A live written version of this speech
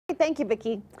Thank you,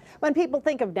 Vicki. When people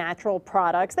think of natural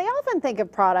products, they often think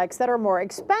of products that are more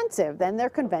expensive than their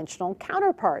conventional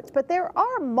counterparts. But there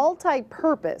are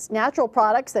multi-purpose natural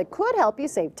products that could help you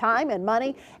save time and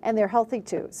money, and they're healthy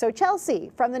too. So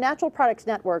Chelsea from the Natural Products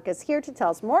Network is here to tell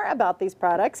us more about these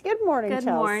products. Good morning, Chelsea.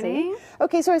 Good morning.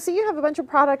 Okay, so I see you have a bunch of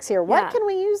products here. What can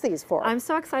we use these for? I'm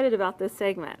so excited about this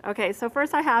segment. Okay, so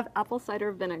first I have apple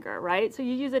cider vinegar, right? So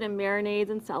you use it in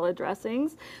marinades and salad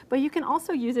dressings, but you can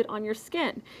also use it on your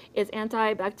skin. It's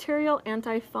antibacterial,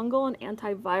 antifungal, and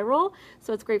antiviral.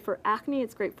 So it's great for acne,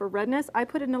 it's great for redness. I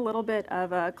put in a little bit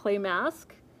of a clay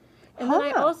mask. And then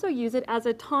I also use it as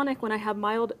a tonic when I have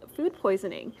mild food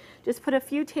poisoning. Just put a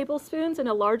few tablespoons in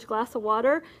a large glass of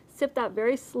water, sip that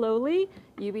very slowly.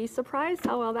 You'd be surprised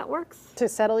how well that works. To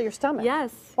settle your stomach?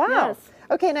 Yes. Wow. Yes.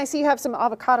 Okay, and I see you have some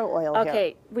avocado oil here.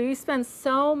 Okay, we spend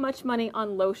so much money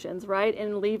on lotions, right,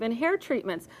 and leave-in hair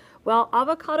treatments. Well,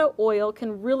 avocado oil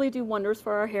can really do wonders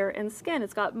for our hair and skin.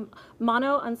 It's got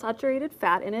monounsaturated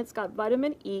fat in it. It's got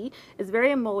vitamin E. It's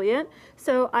very emollient.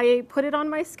 So I put it on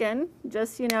my skin,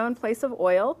 just, you know, in place of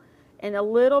oil, and a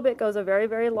little bit goes a very,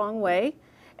 very long way.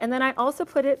 And then I also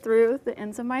put it through the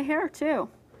ends of my hair, too.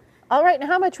 All right, now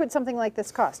how much would something like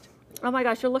this cost? Oh my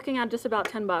gosh, you're looking at just about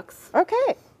 10 bucks.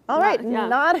 Okay. All right,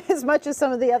 not as much as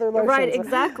some of the other lotions. Right,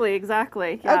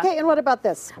 exactly. Yeah. Okay, and what about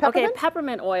this? Peppermint? Okay,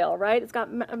 peppermint oil, right? It's got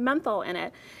menthol in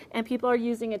it, and people are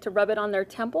using it to rub it on their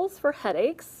temples for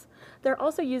headaches. They're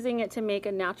also using it to make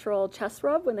a natural chest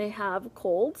rub when they have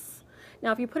colds.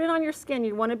 Now, if you put it on your skin,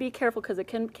 you want to be careful because it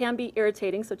can be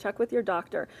irritating, so check with your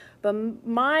doctor. But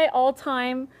my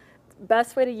all-time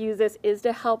best way to use this is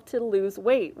to help to lose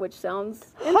weight, which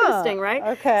sounds interesting, right?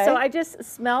 Okay. So I just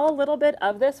smell a little bit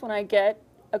of this when I get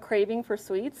a craving for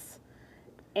sweets,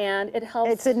 and it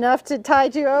helps. It's enough to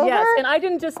tide you over? Yes, and I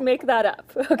didn't just make that up,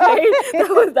 okay?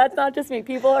 That's not just me.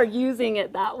 People are using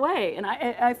it that way, and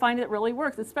I find it really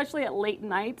works, especially at late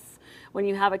nights when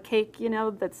you have a cake, you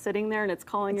know, that's sitting there and it's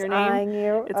calling your name. Eyeing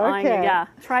you. It's eyeing you, yeah.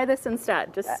 Try this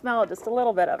instead. Just smell it, just a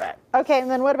little bit of it. Okay, and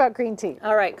then what about green tea?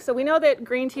 All right, so we know that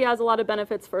green tea has a lot of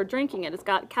benefits for drinking it. It's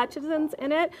got catechins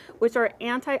in it, which are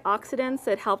antioxidants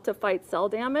that help to fight cell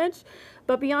damage.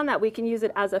 But beyond that, we can use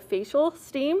it as a facial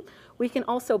steam. We can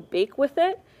also bake with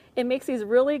it. It makes these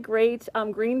really great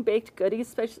green baked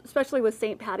goodies, especially with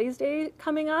St. Patty's Day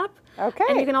coming up. Okay.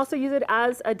 And you can also use it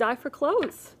as a dye for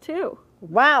clothes, too.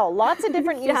 Wow, lots of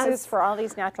different uses for all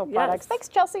these natural products. Thanks,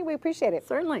 Chelsea. We appreciate it.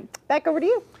 Certainly. Back over to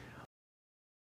you.